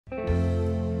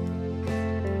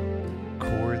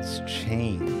chords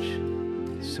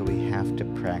change, so we have to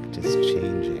practice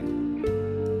changing.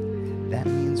 That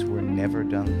means we're never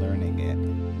done learning it,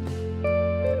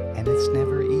 and it's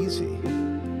never easy.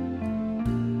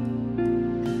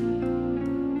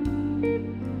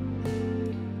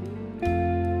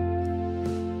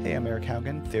 Hey, I'm Eric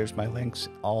Haugen. There's my links.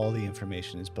 All the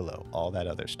information is below, all that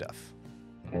other stuff.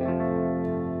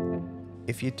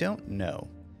 If you don't know,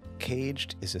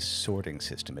 CAGED is a sorting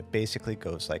system. It basically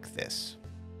goes like this.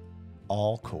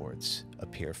 All chords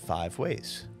appear 5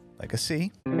 ways, like a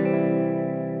C,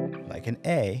 like an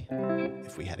A,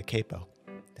 if we had a capo,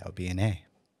 that would be an A.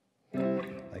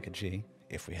 Like a G,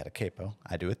 if we had a capo,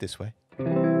 I do it this way.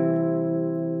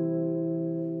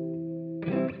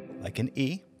 Like an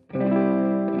E,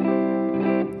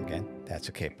 again, that's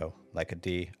a capo. Like a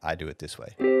D, I do it this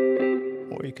way.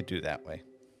 Or you could do that way.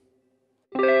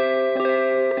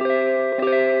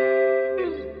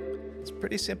 It's a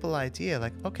pretty simple idea,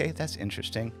 like, okay, that's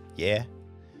interesting, yeah,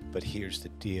 but here's the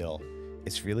deal.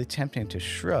 It's really tempting to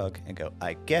shrug and go,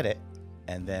 I get it,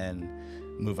 and then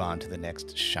move on to the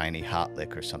next shiny hot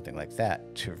lick or something like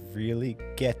that. To really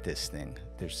get this thing,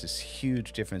 there's this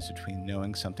huge difference between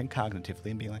knowing something cognitively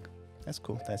and being like, that's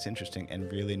cool, that's interesting,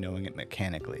 and really knowing it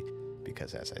mechanically.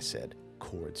 Because as I said,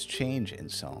 chords change in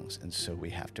songs, and so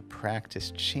we have to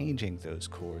practice changing those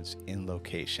chords in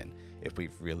location if we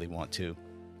really want to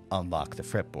unlock the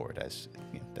fretboard, as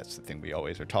you know, that's the thing we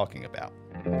always are talking about.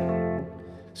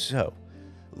 So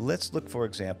let's look, for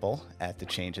example, at the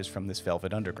changes from this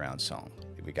Velvet Underground song.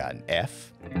 We got an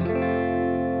F,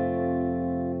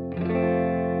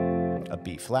 a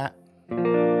B flat,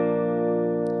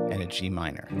 and a G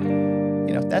minor.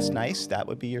 You know, that's nice. That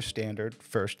would be your standard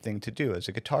first thing to do as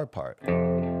a guitar part.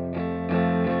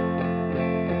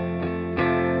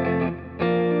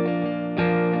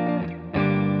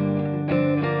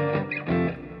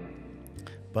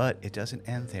 But it doesn't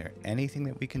end there. Anything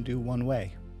that we can do one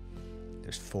way,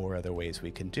 there's 4 other ways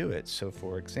we can do it. So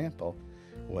for example,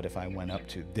 what if I went up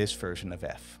to this version of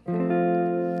F?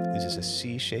 This is a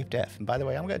C-shaped F. And by the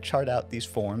way, I'm going to chart out these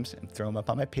forms and throw them up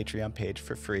on my Patreon page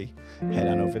for free. Head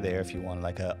on over there if you want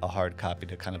like a hard copy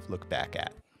to kind of look back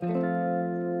at.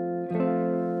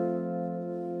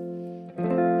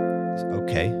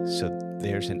 Okay, so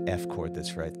there's an F chord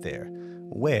that's right there.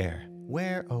 Where,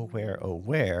 oh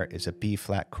where is a B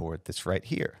flat chord that's right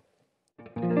here?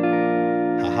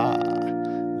 Haha,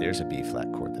 there's a B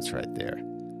flat chord that's right there.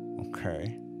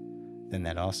 Okay, then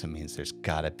that also means there's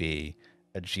gotta be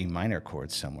a G minor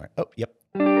chord somewhere. Oh, yep,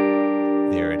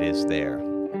 there it is there.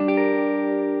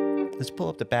 Let's pull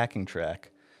up the backing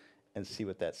track and see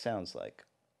what that sounds like.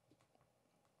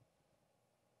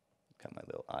 Got my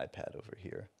little iPad over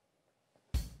here.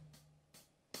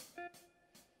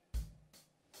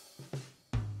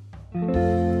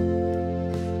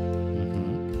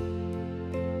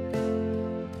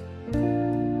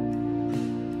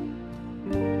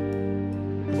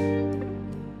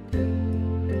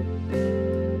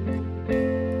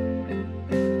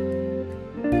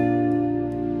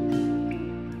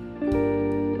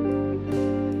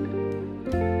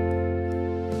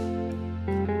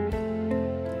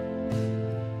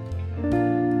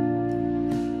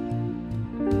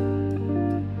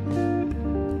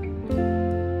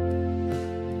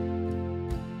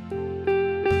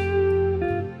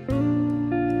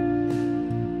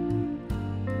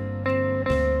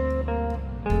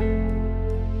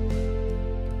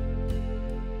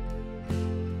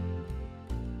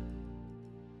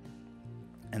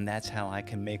 And that's how I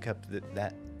can make up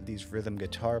these rhythm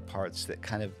guitar parts that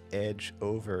kind of edge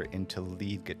over into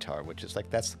lead guitar, which is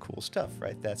like, that's the cool stuff,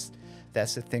 right? That's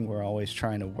the thing we're always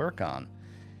trying to work on.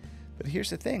 But here's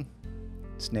the thing,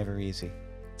 it's never easy.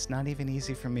 It's not even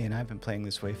easy for me, and I've been playing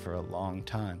this way for a long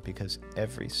time, because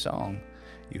every song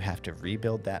you have to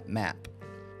rebuild that map,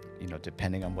 you know,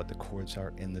 depending on what the chords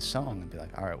are in the song, and be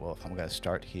like, all right, well, if I'm going to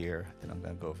start here, then I'm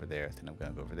going to go over there, then I'm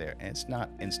going to go over there. And it's not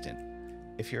instant.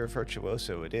 If you're a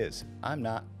virtuoso, it is. I'm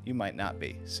not. You might not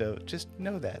be. So just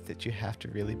know that you have to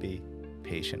really be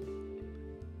patient,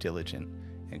 diligent,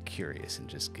 and curious, and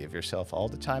just give yourself all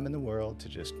the time in the world to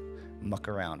just muck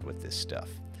around with this stuff.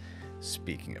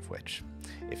 Speaking of which,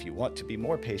 if you want to be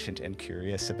more patient and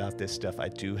curious about this stuff, I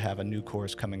do have a new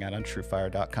course coming out on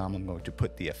Truefire.com. I'm going to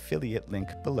put the affiliate link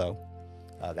below.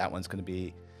 That one's going to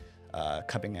be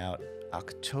coming out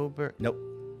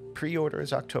pre-order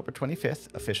is October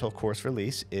 25th. Official course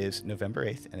release is November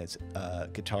 8th, and it's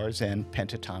guitars and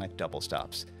pentatonic double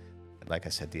stops. Like I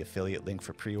said, the affiliate link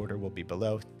for pre-order will be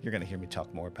below. You're going to hear me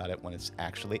talk more about it when it's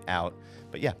actually out.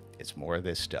 But yeah, it's more of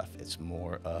this stuff. It's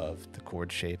more of the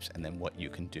chord shapes and then what you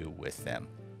can do with them.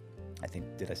 I think,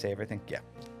 did I say everything? Yeah.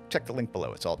 Check the link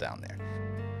below. It's all down there.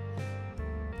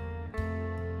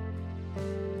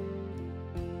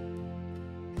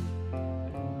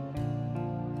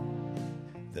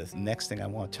 The next thing I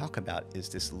want to talk about is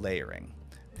this layering.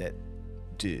 That,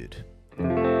 dude,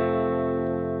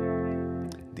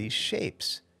 these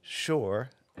shapes, sure,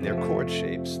 they're chord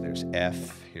shapes. There's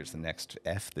F, here's the next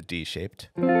F, the D shaped,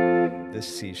 the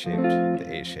C shaped, the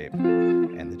A shape,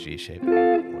 and the G shape,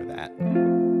 or that, if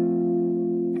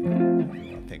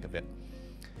you want to think of it.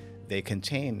 They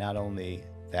contain not only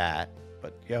that,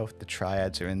 but the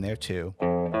triads are in there too.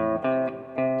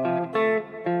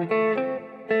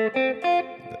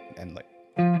 And like,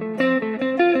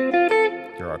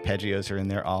 your arpeggios are in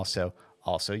there also.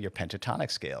 Also your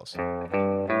pentatonic scales.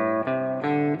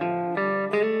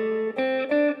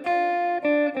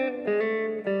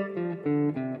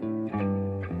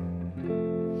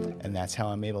 And that's how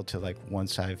I'm able to, like,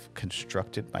 once I've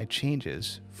constructed my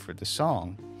changes for the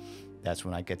song, that's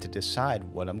when I get to decide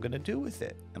what I'm going to do with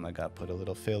it. Am I going to put a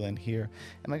little fill in here?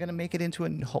 Am I going to make it into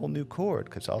a whole new chord?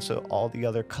 Because also all the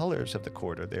other colors of the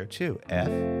chord are there too. F,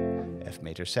 F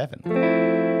major 7,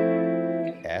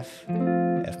 F,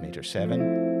 F major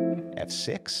 7,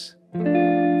 F6,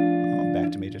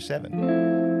 back to major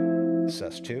 7,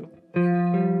 sus 2,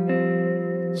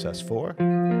 sus 4,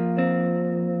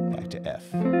 back to F.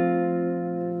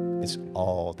 It's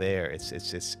all there. It's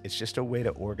just a way to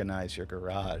organize your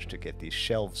garage, to get these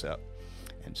shelves up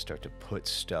and start to put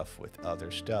stuff with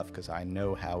other stuff, because I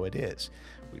know how it is.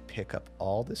 We pick up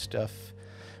all the stuff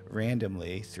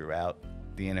randomly throughout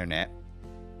the internet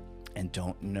and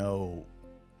don't know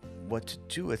what to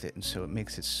do with it, and so it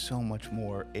makes it so much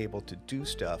more able to do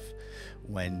stuff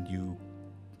when you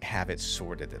have it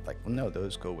sorted. That, like, well, no,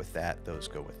 those go with that, those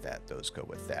go with that, those go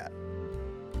with that.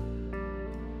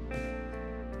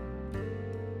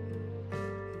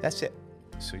 That's it.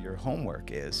 So your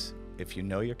homework is, if you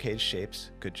know your cage shapes,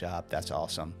 good job, that's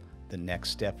awesome. The next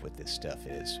step with this stuff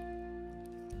is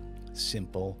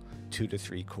simple 2 to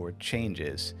 3 chord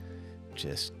changes.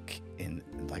 Just in,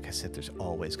 like I said, there's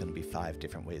always going to be 5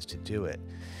 different ways to do it.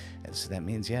 And so that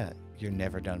means, you're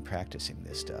never done practicing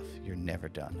this stuff. You're never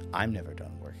done. I'm never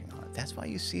done working on it. That's why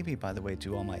you see me, by the way,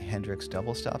 do all my Hendrix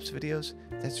double stops videos.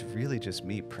 That's really just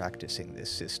me practicing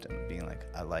this system, being like,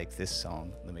 I like this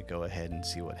song. Let me go ahead and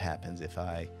see what happens if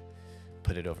I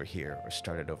put it over here or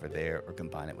start it over there or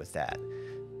combine it with that.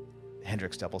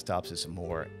 Hendrix double stops is a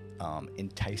more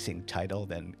enticing title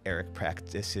than Eric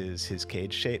practices his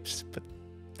cage shapes, but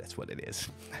that's what it is.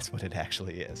 That's what it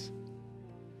actually is.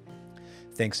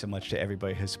 Thanks so much to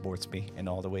everybody who supports me in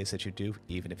all the ways that you do,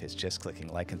 even if it's just clicking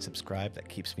like and subscribe. That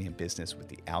keeps me in business with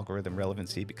the algorithm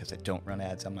relevancy, because I don't run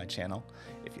ads on my channel.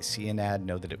 If you see an ad,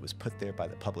 know that it was put there by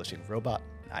the publishing robot.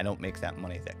 I don't make that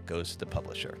money. That goes to the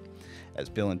publisher. As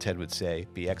Bill and Ted would say,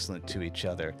 be excellent to each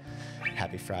other.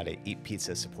 Happy Friday. Eat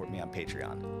pizza. Support me on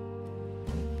Patreon.